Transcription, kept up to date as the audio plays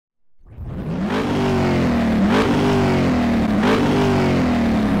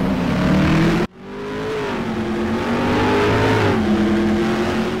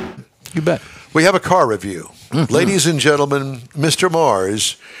We have a car review. Ladies and gentlemen, Mr.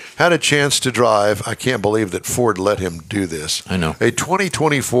 Mars had a chance to drive. I can't believe that Ford let him do this. I know. A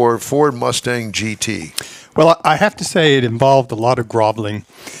 2024 Ford Mustang GT. Well, I have to say it involved a lot of groveling,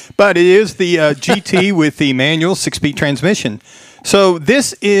 but it is the GT with the manual 6-speed transmission. So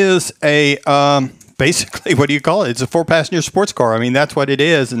this is a basically, what do you call it? It's a 4-passenger sports car. I mean, that's what it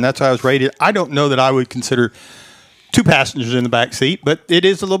is, and that's how I was rated. I don't know that I would consider 2 passengers in the back seat, but it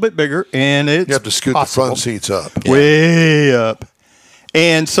is a little bit bigger, and it's You have to scoot possible. the front seats up. Way up.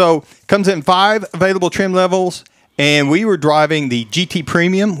 And so comes in 5 available trim levels, and we were driving the GT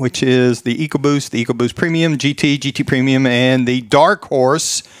Premium, which is the EcoBoost Premium, GT Premium, and the Dark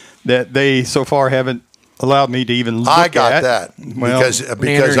Horse that they so far haven't allowed me to even look at. I got that Well,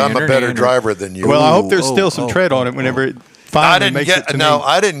 because I'm a better driver than you. Well, I hope there's still some tread on it whenever it finally makes it to me.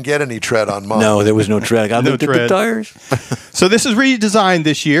 I didn't get any tread on mine. No, there was no tread. I looked at the tires. So this is redesigned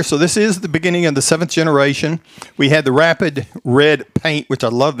this year. So this is the beginning of the 7th generation. We had the Rapid Red paint, which I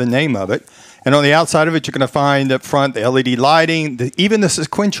love the name of it. And on the outside of it, you're going to find up front the LED lighting. Even the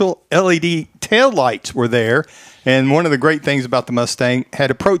sequential LED tail lights were there. And one of the great things about the Mustang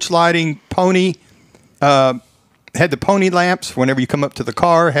had approach lighting, pony, had the pony lamps whenever you come up to the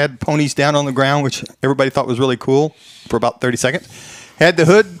car, had ponies down on the ground, which everybody thought was really cool for about 30 seconds. Had the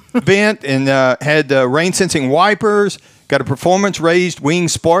hood vent and had rain sensing wipers, got a performance raised wing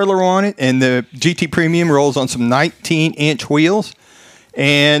spoiler on it, and the GT Premium rolls on some 19-inch wheels.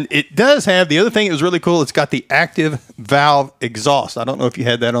 And it does have, the other thing that was really cool, it's got the active valve exhaust. I don't know if you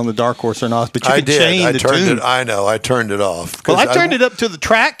had that on the Dark Horse or not, but you could chain the tune. I know. I turned it off. Well, I turned it up to the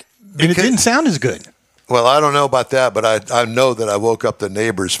track, and it didn't sound as good. Well, I don't know about that, but I know that I woke up the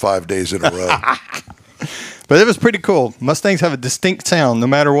neighbors 5 days in a row. But it was pretty cool. Mustangs have a distinct sound no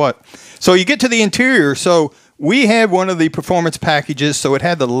matter what. So you get to the interior. So we had one of the performance packages, so it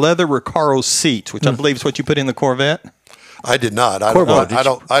had the leather Recaro seats, which I believe is what you put in the Corvette. I did not.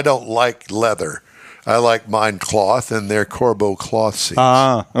 I don't like leather. I like mine cloth, and they're Corbeau cloth seats.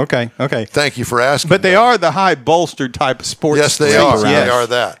 Okay. Thank you for asking. But they are the high bolstered type of sports. Yes, they are. Yes. They are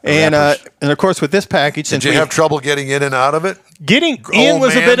that. And of course, with this package, did you have trouble getting in and out of it? Getting in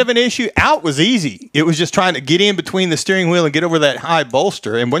was a bit of an issue. Out was easy. It was just trying to get in between the steering wheel and get over that high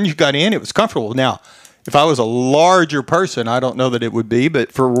bolster. And when you got in, it was comfortable. Now, if I was a larger person, I don't know that it would be.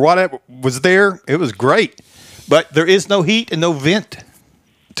 But for what was there, it was great. But there is no heat and no vent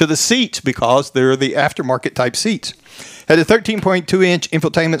to the seats because they're the aftermarket type seats. Had a 13.2-inch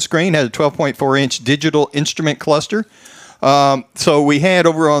infotainment screen, had a 12.4-inch digital instrument cluster. So we had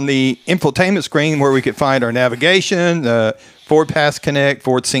over on the infotainment screen where we could find our navigation, Ford Pass Connect,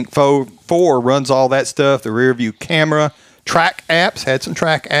 Ford Sync 4 runs all that stuff, the rear view camera, track apps, had some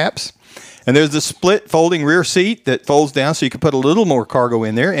track apps. And there's the split folding rear seat that folds down so you can put a little more cargo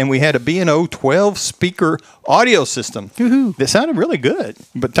in there. And we had a B&O 12-speaker audio system that sounded really good.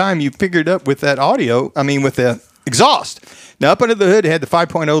 But time you figured up with that audio, with the exhaust. Now, up under the hood, it had the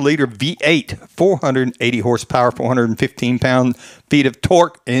 5.0-liter V8, 480 horsepower, 415 pound-feet of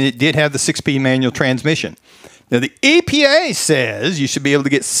torque, and it did have the 6-speed manual transmission. Now, the EPA says you should be able to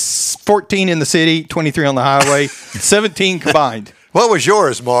get 14 in the city, 23 on the highway, 17 combined. What was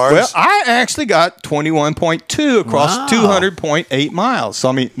yours, Mars? Well, I actually got 21.2 across 200.8 miles.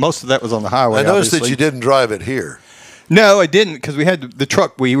 So, most of that was on the highway. I noticed that you didn't drive it here. No, I didn't because we had the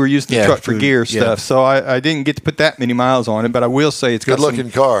truck. We were using the truck for gear stuff. So, I didn't get to put that many miles on it. But I will say it's got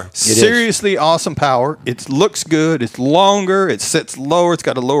good-looking car. Seriously awesome power. It looks good. It's longer. It sits lower. It's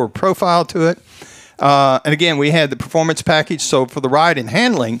got a lower profile to it. And, again, we had the performance package. So, for the ride and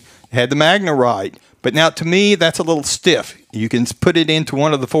handling, it had the Magna Ride. But now, to me, that's a little stiff. You can put it into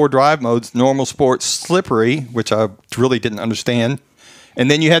one of the 4 drive modes, normal, sports, slippery, which I really didn't understand. And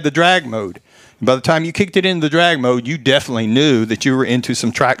then you had the drag mode. And by the time you kicked it into the drag mode, you definitely knew that you were into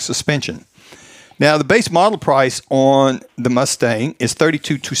some track suspension. Now, the base model price on the Mustang is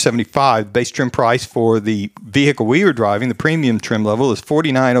 $32,275. Base trim price for the vehicle we were driving, the premium trim level, is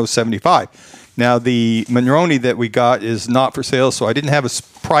 $49,075. Now, the Monroney that we got is not for sale, so I didn't have a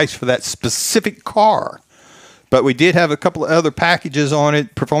price for that specific car. But we did have a couple of other packages on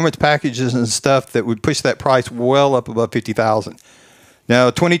it, performance packages and stuff that would push that price well up above $50,000. Now,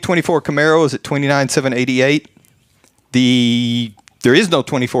 2024 Camaro is at $29,788. There is no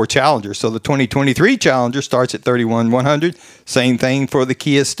 24 Challenger, so the 2023 Challenger starts at $31,100. Same thing for the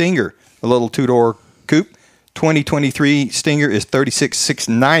Kia Stinger, a little 2-door coupe. 2023 Stinger is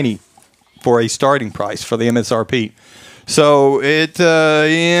 $36,690 for a starting price for the MSRP. So it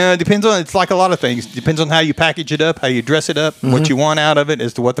depends on. It's like a lot of things. Depends on how you package it up, how you dress it up, what you want out of it,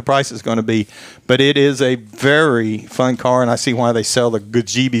 as to what the price is going to be. But it is a very fun car, and I see why they sell the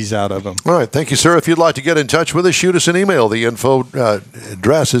gajibis out of them. All right, thank you, sir. If you'd like to get in touch with us, shoot us an email. The info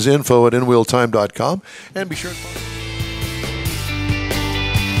address is info@inwheeltime.com, and be sure to follow